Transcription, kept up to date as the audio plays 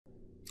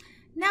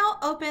Now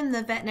open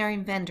the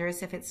veterinarian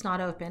vendors if it's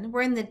not open.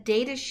 We're in the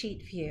data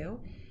sheet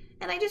view,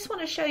 and I just want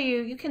to show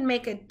you, you can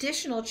make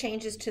additional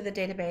changes to the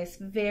database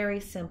very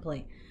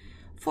simply.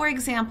 For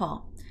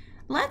example,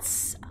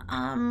 let's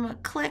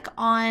click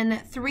on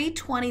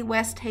 320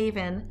 West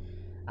Haven,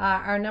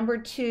 our number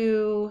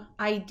 2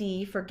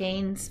 ID for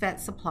Gaines Vet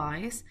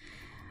Supplies.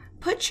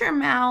 Put your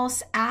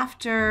mouse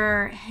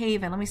after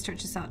Haven. Let me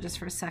stretch this out just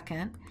for a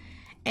second.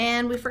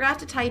 And we forgot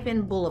to type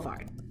in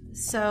Boulevard.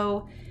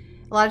 So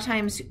a lot of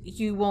times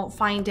you won't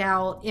find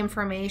out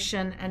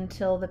information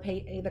until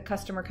the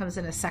customer comes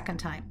in a second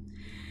time.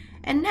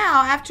 And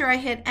now after I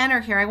hit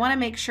enter here, I want to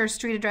make sure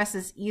street address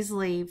is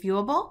easily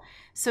viewable.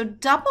 So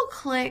double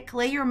click,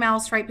 lay your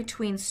mouse right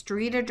between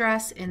street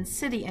address and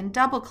city and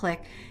double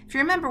click. If you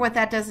remember what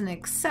that does in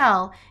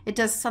Excel, it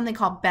does something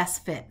called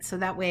best fit. So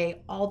that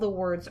way all the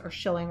words are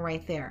showing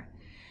right there.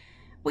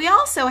 We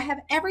also have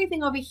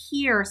everything over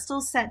here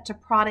still set to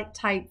product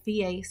type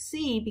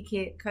VAC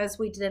because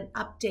we did an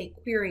update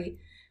query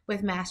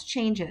with mass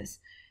changes.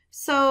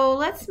 So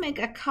let's make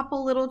a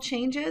couple little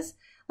changes.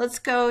 Let's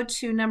go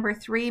to number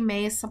 3,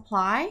 May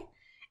Supply,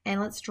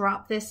 and let's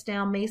drop this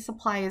down. May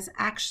Supply is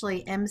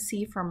actually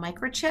MC for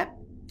microchip.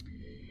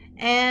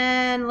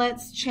 And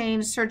let's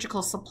change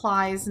surgical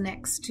supplies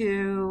next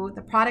to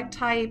the product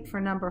type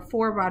for number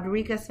 4,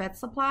 Rodriguez Vet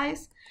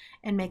Supplies,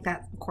 and make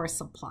that, of course,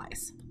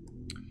 supplies.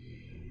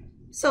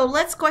 So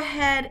let's go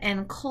ahead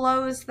and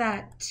close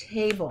that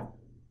table.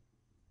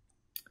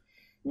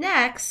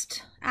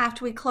 Next,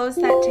 after we close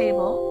that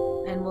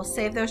table, and we'll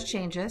save those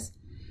changes,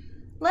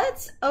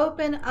 let's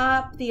open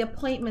up the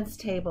appointments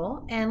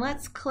table and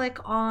let's click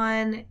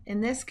on, in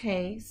this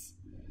case,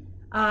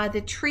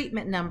 the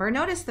treatment number.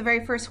 Notice the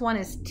very first one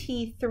is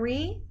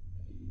T3.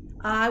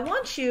 I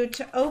want you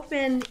to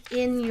open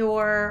in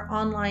your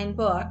online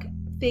book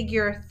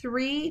figure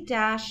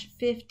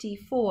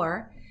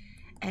 3-54.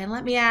 And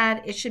let me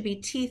add, it should be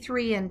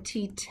T3 and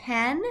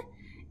T10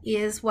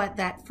 is what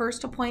that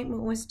first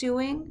appointment was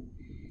doing.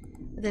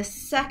 The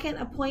second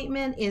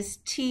appointment is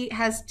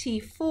has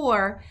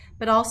T4,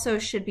 but also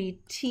should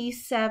be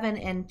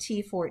T7 and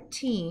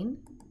T14.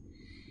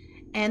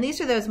 And these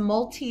are those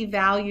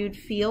multi-valued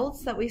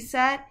fields that we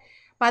set.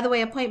 By the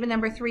way, appointment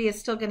number 3 is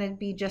still going to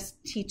be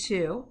just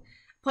T2.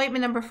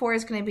 Appointment number 4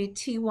 is going to be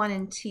T1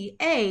 and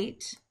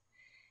T8.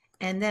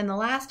 And then the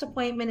last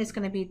appointment is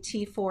going to be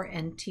T4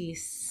 and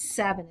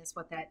T7 is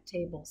what that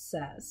table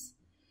says.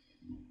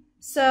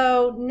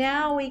 So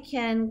now we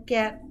can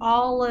get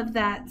all of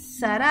that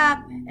set up,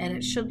 and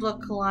it should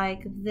look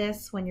like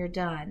this when you're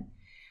done.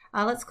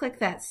 Let's click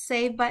that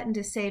Save button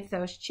to save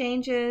those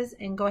changes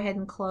and go ahead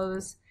and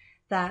close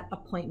that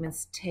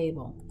appointments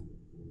table.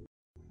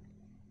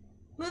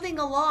 Moving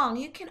along,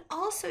 you can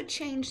also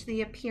change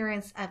the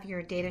appearance of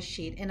your data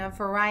sheet in a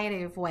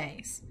variety of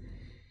ways.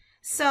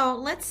 So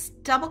let's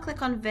double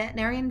click on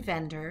veterinarian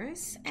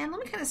vendors, and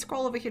let me kind of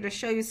scroll over here to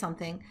show you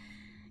something.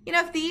 You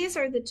know, if these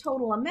are the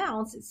total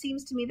amounts, it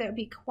seems to me that would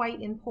be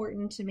quite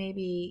important to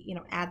maybe,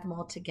 add them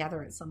all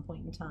together at some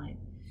point in time.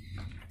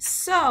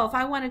 So if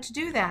I wanted to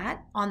do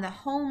that on the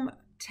home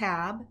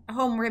tab,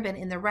 home ribbon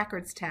in the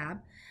records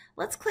tab,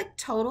 let's click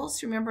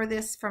totals. Remember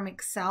this from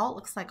Excel, it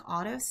looks like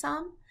auto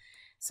sum.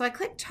 So I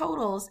click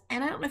totals,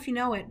 and I don't know if you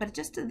know it, but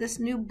just this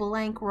new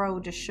blank row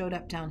just showed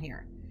up down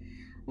here.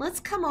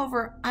 Let's come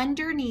over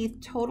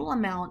underneath total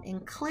amount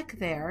and click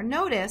there.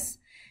 Notice,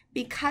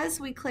 because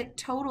we click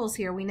totals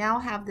here, we now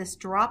have this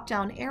drop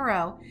down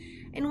arrow,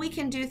 and we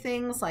can do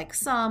things like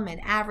sum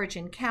and average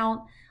and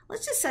count.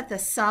 Let's just set the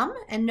sum,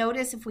 and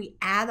notice if we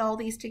add all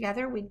these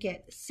together, we'd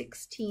get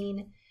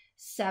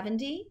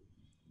 1670.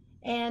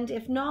 And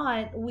if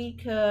not, we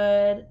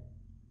could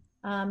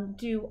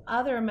do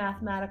other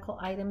mathematical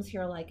items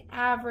here like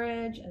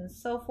average and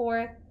so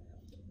forth.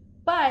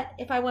 But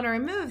if I want to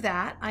remove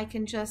that, I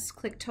can just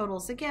click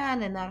totals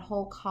again, and that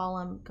whole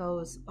column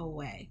goes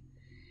away.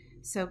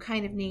 So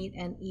kind of neat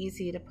and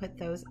easy to put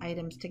those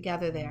items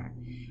together there.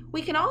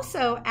 We can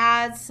also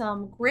add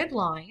some grid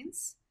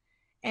lines.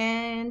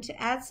 And to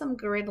add some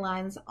grid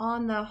lines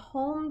on the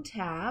home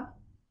tab,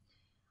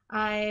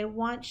 I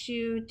want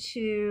you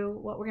to,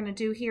 what we're going to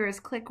do here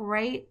is click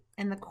right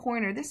in the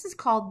corner. This is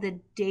called the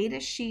data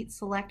sheet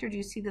selector. Do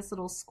you see this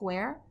little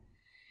square?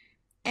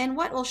 And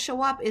what will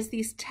show up is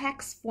these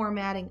text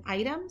formatting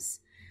items.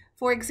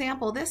 For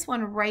example, this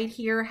one right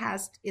here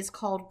is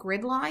called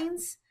grid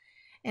lines.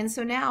 And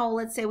so now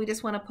let's say we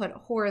just want to put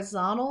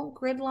horizontal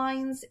grid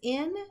lines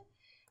in.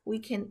 We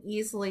can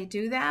easily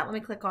do that. Let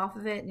me click off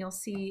of it, and you'll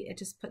see it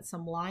just puts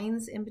some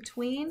lines in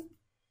between.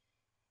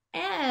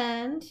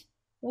 And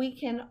we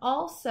can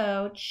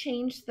also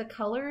change the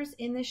colors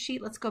in this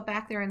sheet. Let's go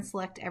back there and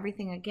select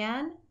everything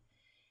again.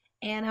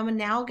 And I'm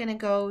now going to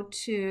go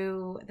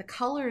to the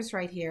colors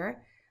right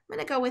here. I'm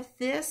going to go with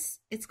this.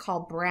 It's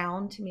called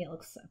brown. To me, it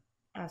looks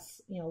a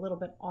little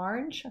bit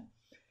orange.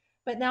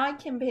 But now I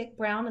can pick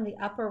brown in the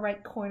upper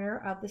right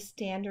corner of the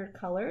standard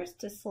colors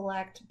to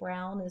select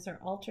brown as our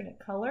alternate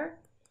color.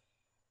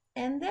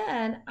 And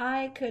then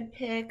I could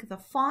pick the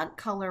font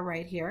color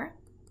right here.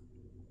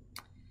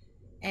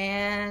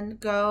 and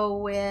go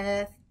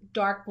with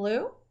dark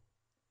blue.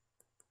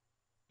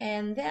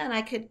 And then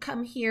I could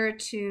come here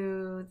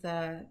to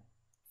the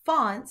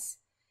fonts,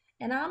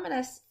 and I'm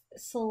going to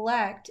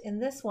select in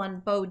this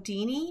one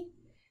Bodini.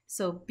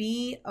 So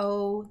Bodoni.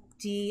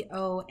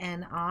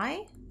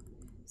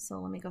 So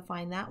let me go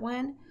find that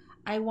one.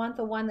 I want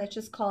the one that's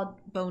just called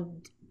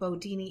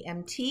Bodini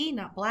MT,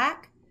 not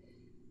black.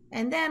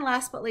 And then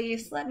last but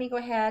least, let me go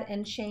ahead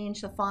and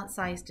change the font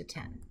size to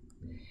 10.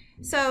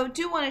 So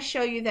do want to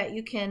show you that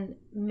you can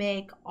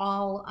make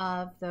all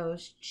of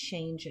those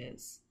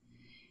changes.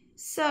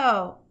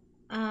 So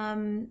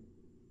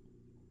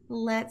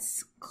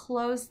let's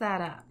close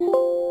that up.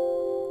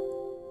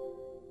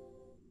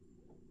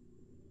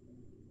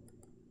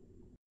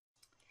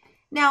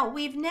 Now,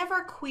 we've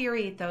never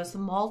queried those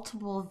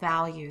multiple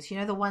values, you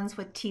know, the ones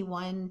with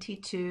T1,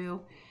 T2.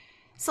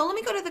 So let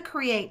me go to the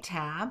Create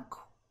tab,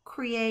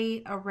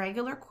 create a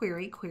regular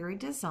query, query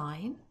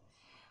design.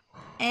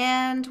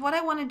 And what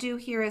I want to do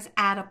here is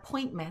add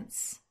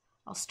appointments.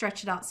 I'll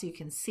stretch it out so you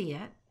can see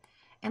it.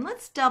 And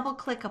let's double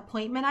click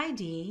appointment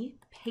ID,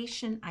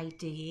 patient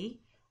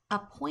ID,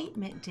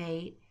 appointment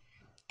date,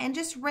 and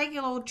just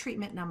regular old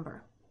treatment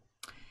number.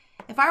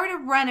 If I were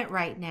to run it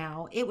right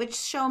now, it would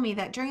show me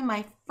that during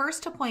my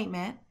first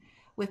appointment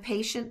with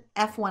patient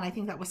F1, I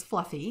think that was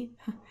Fluffy,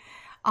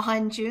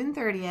 on June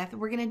 30th,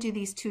 we're going to do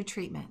these 2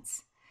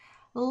 treatments.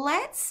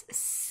 Let's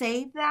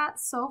save that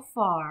so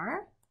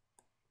far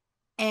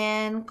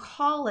and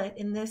call it,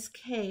 in this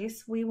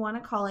case, we want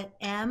to call it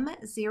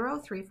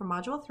M03 for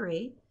Module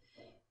 3.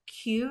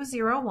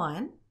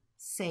 Q01,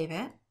 save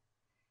it.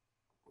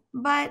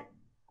 But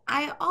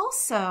I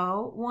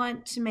also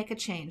want to make a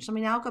change. Let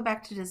me now go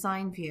back to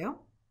design view.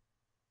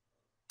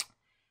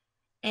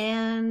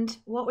 And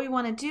what we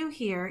want to do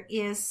here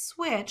is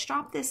switch,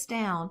 drop this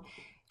down.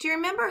 Do you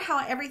remember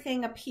how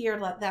everything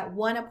appeared like that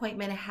one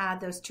appointment had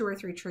those 2 or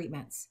 3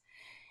 treatments?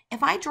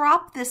 If I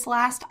drop this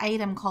last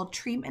item called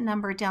treatment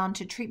number down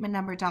to treatment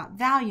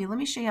number.value, let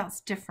me show you how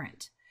it's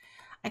different.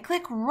 I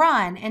click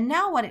run, and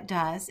now what it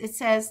does, it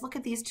says, look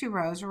at these 2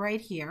 rows right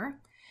here.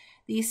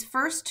 These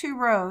first 2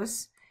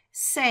 rows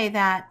say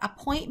that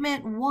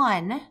appointment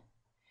 1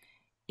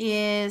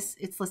 is,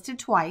 it's listed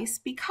twice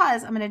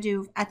because I'm going to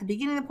do at the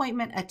beginning of the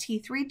appointment a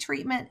T3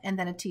 treatment and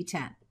then a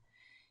T10.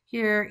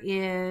 Here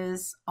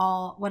is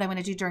all what I'm going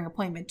to do during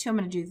appointment 2. I'm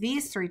going to do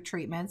these 3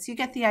 treatments. You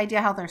get the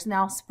idea how they're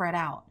now spread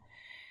out.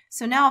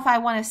 So now if I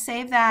want to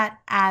save that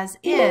as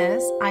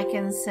is, I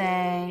can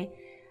say,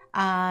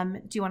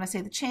 do you want to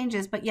save the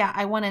changes? But yeah,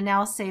 I want to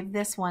now save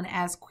this one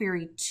as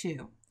query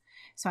 2.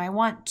 So I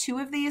want 2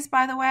 of these,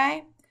 by the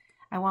way.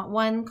 I want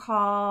one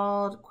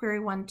called query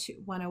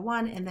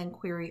 101 and then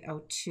query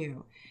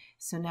 02.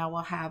 So now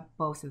we'll have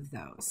both of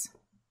those.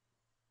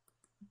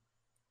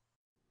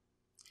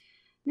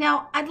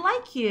 Now I'd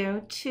like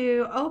you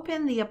to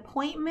open the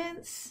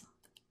appointments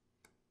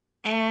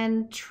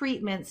and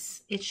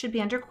treatments. It should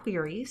be under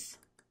queries.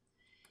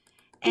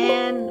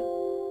 And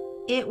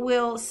it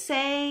will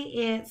say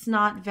it's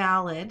not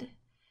valid.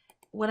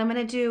 What I'm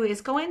going to do is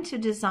go into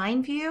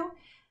design view.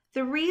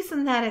 The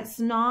reason that it's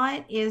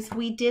not is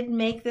we did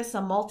make this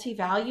a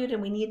multi-valued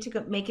and we need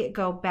to make it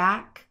go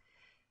back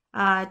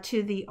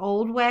to the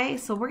old way.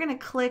 So we're going to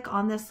click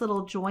on this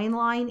little join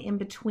line in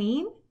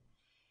between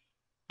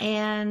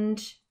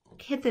and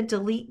hit the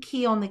delete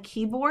key on the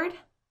keyboard.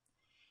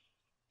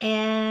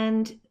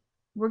 And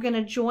we're going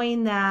to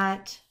join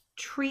that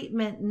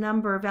treatment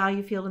number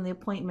value field in the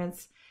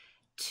appointments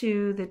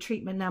to the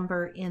treatment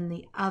number in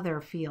the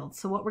other field.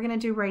 So what we're going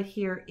to do right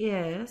here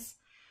is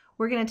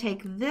we're going to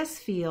take this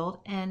field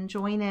and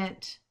join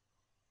it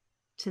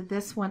to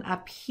this one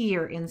up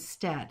here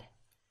instead.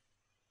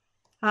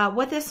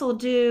 What this will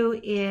do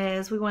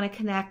is we want to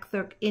connect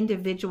the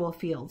individual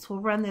fields.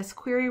 We'll run this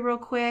query real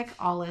quick,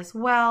 all is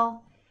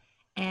well,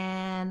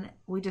 and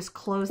we just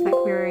close that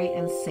query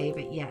and save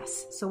it,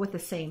 yes. So with the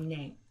same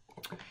name.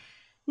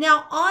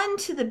 Now on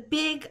to the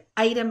big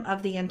item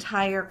of the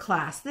entire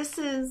class. This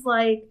is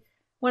like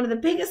one of the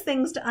biggest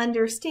things to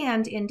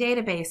understand in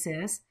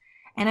databases,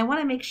 and I want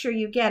to make sure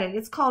you get it.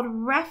 It's called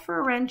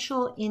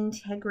referential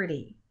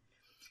integrity.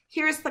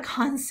 Here's the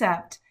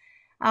concept.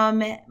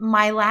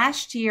 My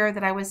last year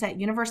that I was at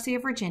University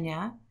of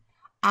Virginia,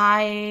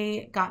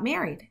 I got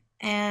married.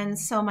 And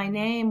so my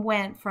name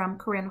went from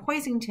Corinne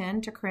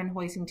Hoisington to Corinne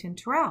Hoisington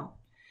Terrell.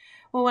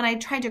 Well, when I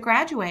tried to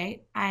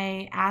graduate,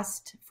 I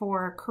asked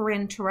for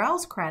Corinne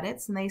Terrell's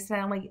credits, and they said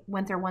I only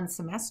went there 1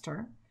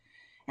 semester.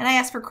 And I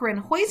asked for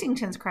Corinne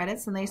Hoisington's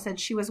credits, and they said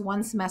she was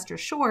 1 semester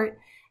short.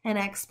 And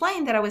I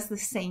explained that I was the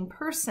same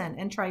person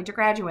and tried to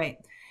graduate.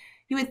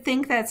 You would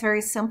think that's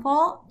very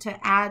simple to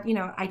add, you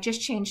know, I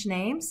just changed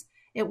names.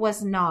 It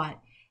was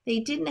not. They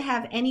didn't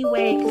have any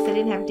way, because they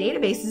didn't have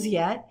databases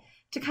yet,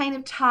 to kind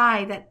of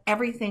tie that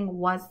everything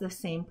was the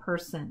same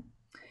person.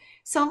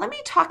 So let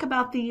me talk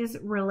about these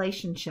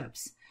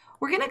relationships.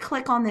 We're going to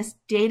click on this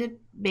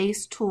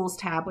Database Tools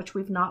tab, which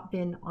we've not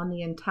been on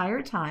the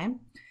entire time.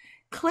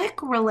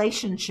 Click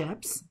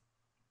Relationships.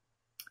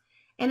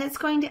 And it's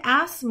going to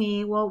ask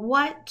me, well,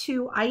 what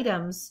two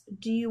items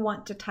do you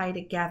want to tie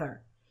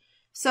together?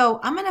 So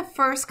I'm going to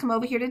first come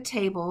over here to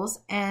tables,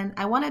 and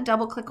I want to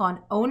double click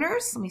on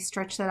owners. Let me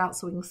stretch that out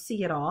so we can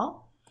see it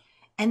all.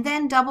 And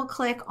then double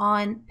click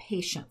on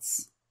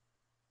patients.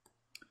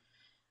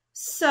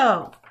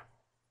 So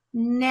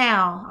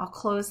now I'll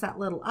close that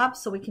little up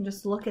so we can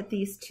just look at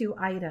these two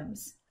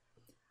items.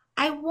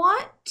 I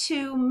want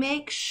to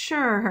make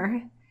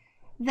sure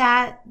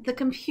that the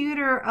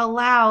computer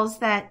allows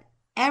that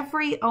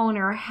every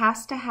owner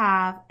has to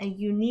have a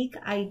unique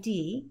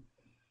ID,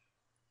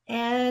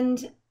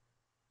 and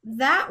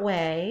that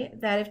way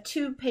that if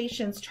two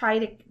patients try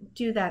to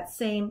do that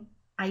same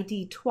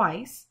ID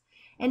twice,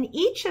 and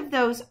each of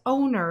those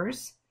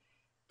owners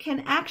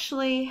can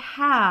actually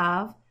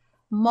have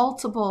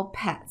multiple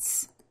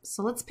pets.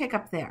 So let's pick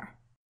up there.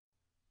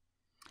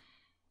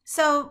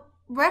 So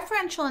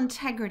referential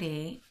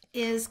integrity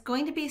is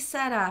going to be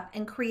set up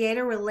and create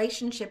a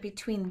relationship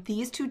between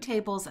these two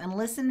tables, and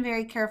listen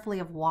very carefully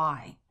of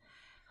why.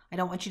 I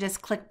don't want you to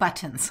just click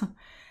buttons.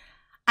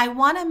 I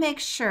want to make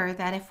sure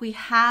that if we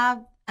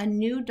have a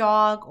new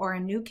dog or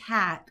a new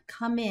cat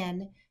come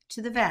in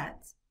to the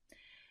vet,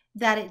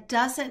 that it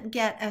doesn't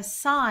get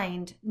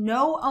assigned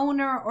no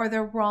owner or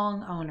the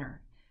wrong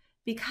owner.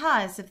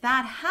 Because if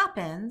that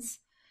happens,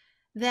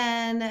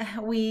 then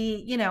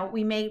we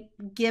may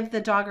give the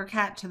dog or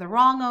cat to the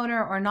wrong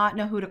owner or not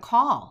know who to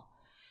call.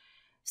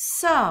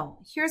 So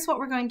here's what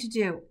we're going to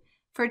do.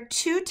 For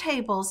two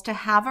tables to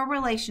have a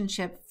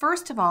relationship,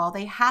 first of all,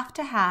 they have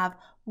to have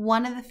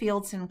one of the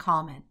fields in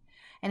common.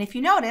 And if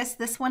you notice,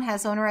 this one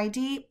has owner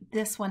ID,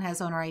 this one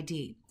has owner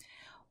ID.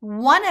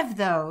 One of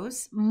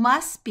those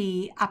must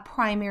be a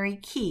primary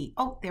key.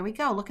 Oh, there we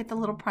go. Look at the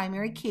little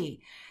primary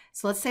key.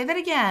 So let's say that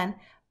again.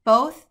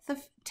 Both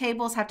the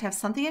tables have to have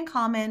something in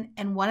common,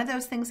 and one of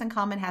those things in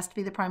common has to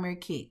be the primary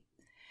key.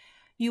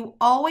 You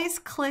always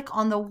click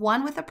on the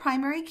one with the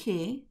primary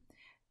key,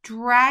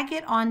 drag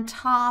it on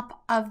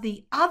top of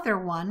the other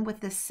one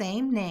with the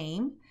same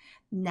name.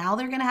 Now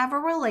they're going to have a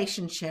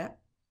relationship.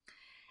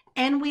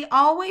 And we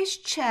always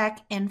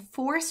check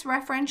enforce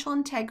referential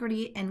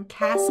integrity and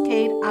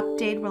cascade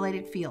update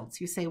related fields.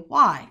 You say,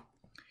 why?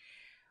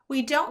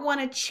 We don't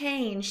want to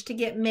change to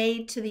get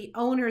made to the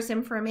owner's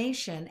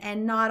information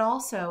and not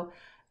also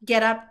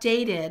get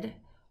updated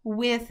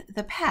with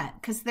the pet,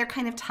 because they're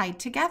kind of tied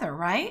together,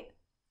 right?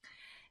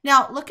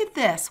 Now look at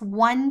this,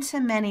 one to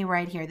many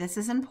right here. This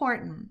is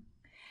important.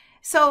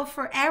 So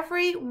for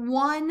every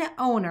one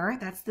owner,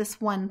 that's this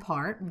one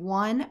part,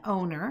 one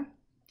owner,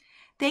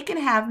 they can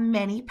have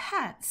many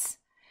pets.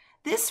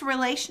 This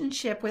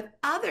relationship with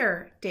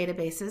other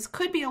databases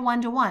could be a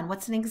one-to-one.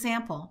 What's an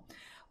example?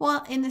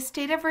 Well, in the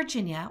state of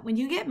Virginia, when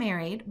you get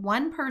married,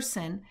 one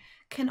person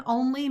can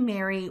only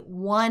marry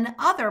one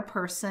other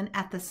person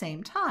at the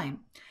same time.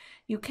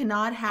 You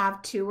cannot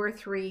have two or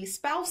three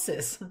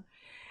spouses.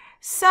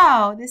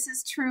 So this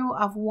is true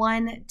of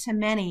one to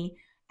many.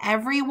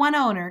 Every one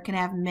owner can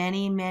have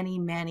many, many,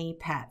 many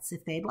pets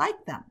if they'd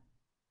like them.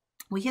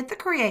 We hit the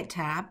Create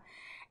tab.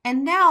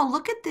 And now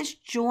look at this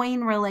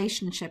join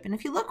relationship. And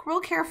if you look real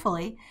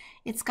carefully,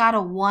 it's got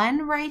a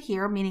one right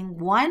here, meaning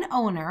one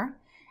owner.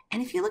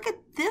 And if you look at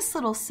this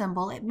little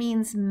symbol, it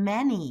means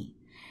many.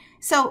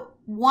 So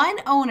one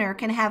owner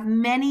can have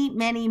many,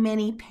 many,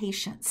 many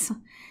patients.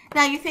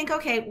 Now you think,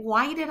 okay,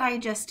 why did I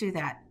just do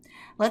that?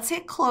 Let's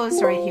hit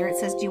close right here. It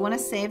says, do you want to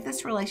save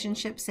this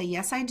relationship? Say,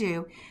 yes, I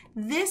do.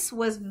 This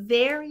was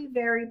very,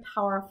 very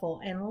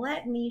powerful. And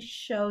let me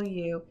show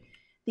you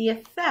the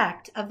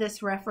effect of this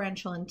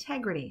referential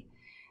integrity.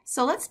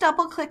 So let's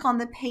double click on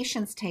the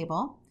patients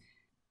table.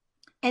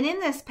 And in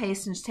this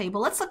patients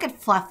table, let's look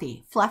at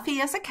Fluffy. Fluffy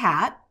is a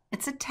cat.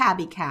 It's a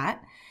tabby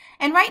cat.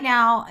 And right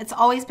now, it's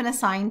always been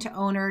assigned to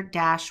owner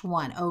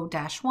 -1,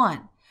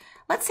 O-1.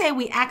 Let's say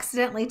we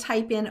accidentally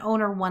type in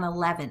owner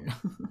 111.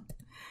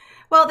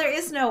 Well, there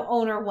is no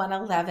owner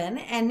 111.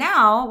 And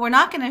now we're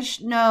not going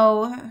to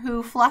know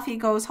who Fluffy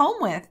goes home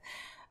with.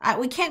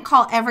 We can't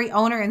call every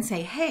owner and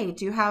say, hey,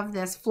 do you have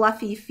this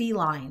fluffy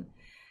feline?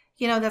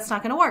 You know, that's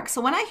not going to work. So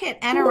when I hit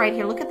enter right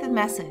here, look at the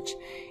message.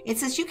 It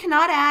says you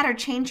cannot add or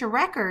change a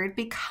record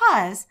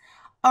because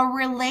a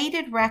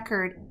related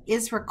record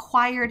is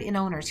required in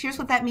owners. Here's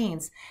what that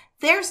means.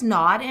 There's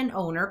not an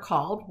owner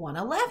called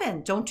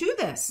 111. Don't do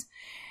this.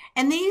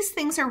 And these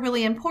things are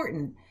really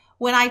important.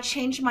 When I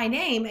changed my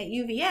name at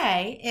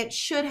UVA, it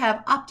should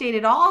have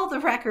updated all the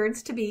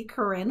records to be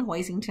Corinne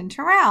Hoisington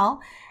Terrell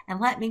and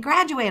let me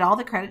graduate. All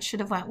the credits should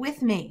have went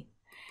with me.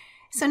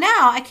 So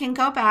now I can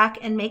go back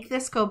and make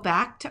this go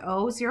back to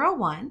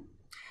 001.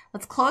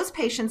 Let's close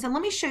patients, and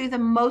let me show you the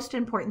most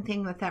important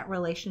thing that that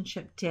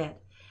relationship did.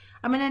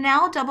 I'm going to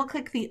now double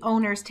click the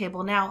owners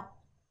table. Now,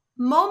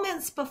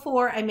 moments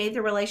before I made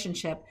the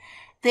relationship,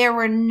 there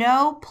were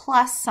no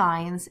plus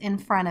signs in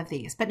front of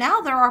these, but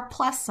now there are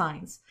plus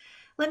signs.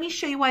 Let me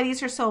show you why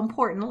these are so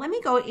important. Let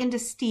me go into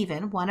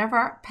Stephen, one of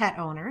our pet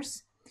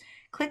owners.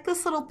 Click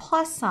this little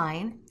plus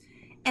sign,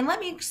 and let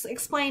me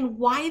explain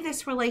why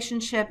this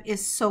relationship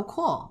is so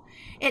cool.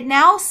 It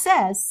now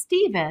says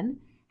Stephen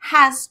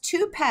has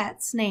two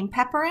pets named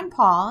Pepper and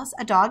Paws,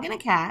 a dog and a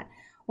cat.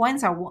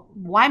 One's a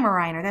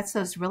Weimaraner. That's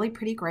those really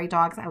pretty gray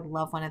dogs. I would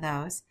love one of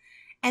those.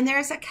 And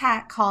there's a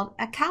cat called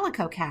a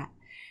calico cat.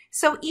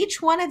 So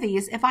each one of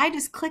these, if I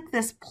just click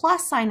this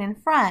plus sign in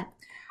front,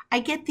 I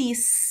get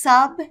these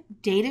sub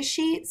data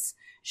sheets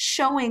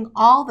showing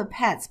all the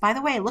pets. By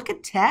the way, look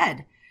at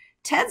Ted.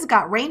 Ted's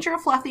got Ranger,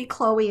 Fluffy,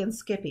 Chloe, and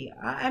Skippy.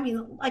 I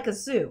mean, like a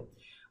zoo.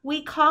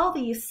 We call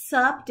these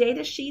sub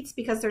data sheets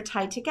because they're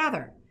tied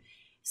together.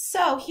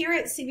 So here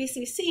at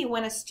CVCC,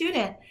 when a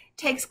student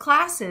takes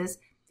classes,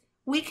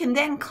 we can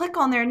then click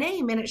on their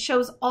name and it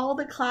shows all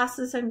the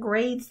classes and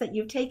grades that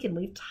you've taken.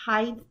 We've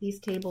tied these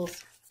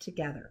tables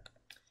together.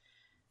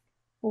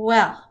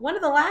 Well, one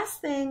of the last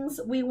things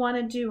we want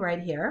to do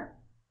right here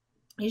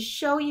is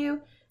show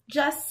you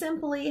just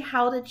simply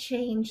how to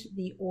change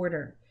the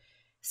order.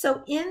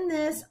 So in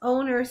this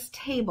owner's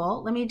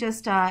table, let me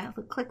just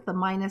click the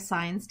minus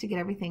signs to get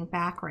everything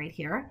back right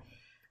here,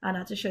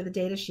 not to show the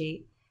data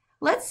sheet.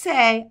 Let's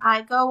say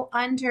I go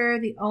under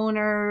the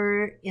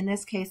owner, in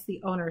this case,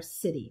 the owner's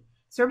city.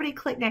 So everybody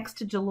click next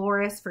to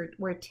Dolores for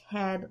where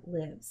Ted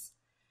lives.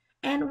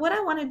 And what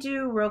I want to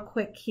do real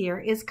quick here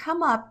is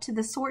come up to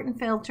the sort and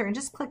filter and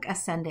just click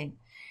ascending.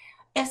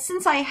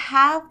 Since I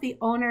have the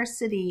owner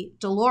city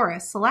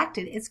Dolores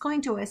selected, it's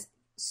going to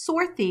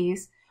sort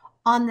these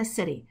on the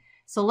city.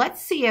 So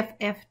let's see if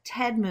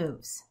Ted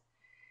moves.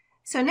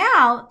 So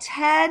now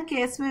Ted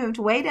gets moved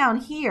way down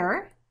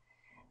here,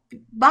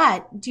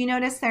 but do you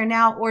notice they're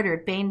now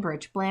ordered?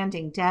 Bainbridge,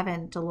 Blanding,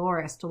 Devon,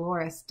 Dolores,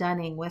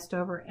 Dunning,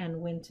 Westover,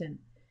 and Winton.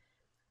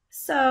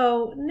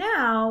 So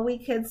now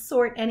we could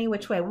sort any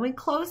which way. When we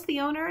close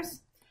the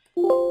owners,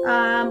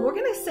 we're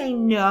going to say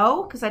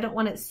no because I don't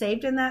want it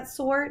saved in that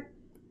sort,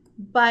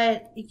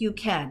 but you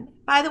can.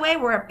 By the way,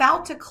 we're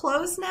about to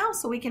close now,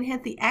 so we can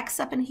hit the X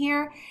up in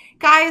here.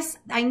 Guys,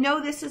 I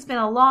know this has been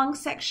a long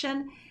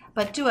section,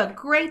 but do a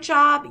great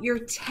job. Your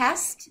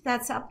test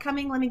that's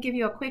upcoming, let me give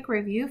you a quick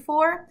review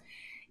for.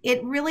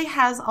 It really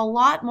has a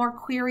lot more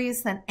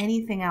queries than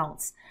anything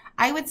else.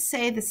 I would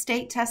say the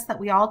state test that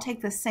we all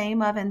take the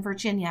same of in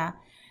Virginia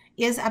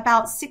is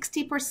about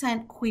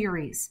 60%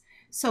 queries.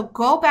 So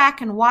go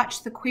back and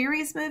watch the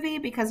queries movie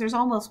because there's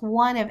almost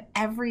one of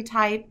every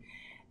type.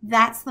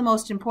 That's the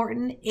most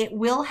important. It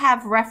will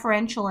have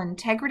referential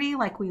integrity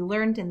like we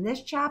learned in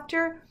this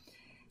chapter.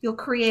 You'll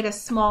create a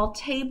small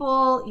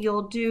table.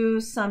 You'll do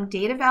some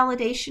data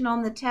validation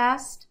on the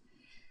test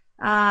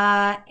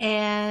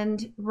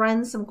and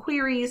run some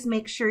queries.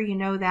 Make sure you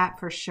know that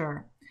for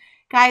sure.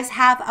 Guys,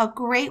 have a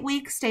great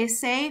week. Stay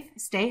safe.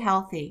 Stay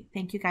healthy.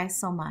 Thank you guys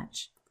so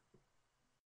much.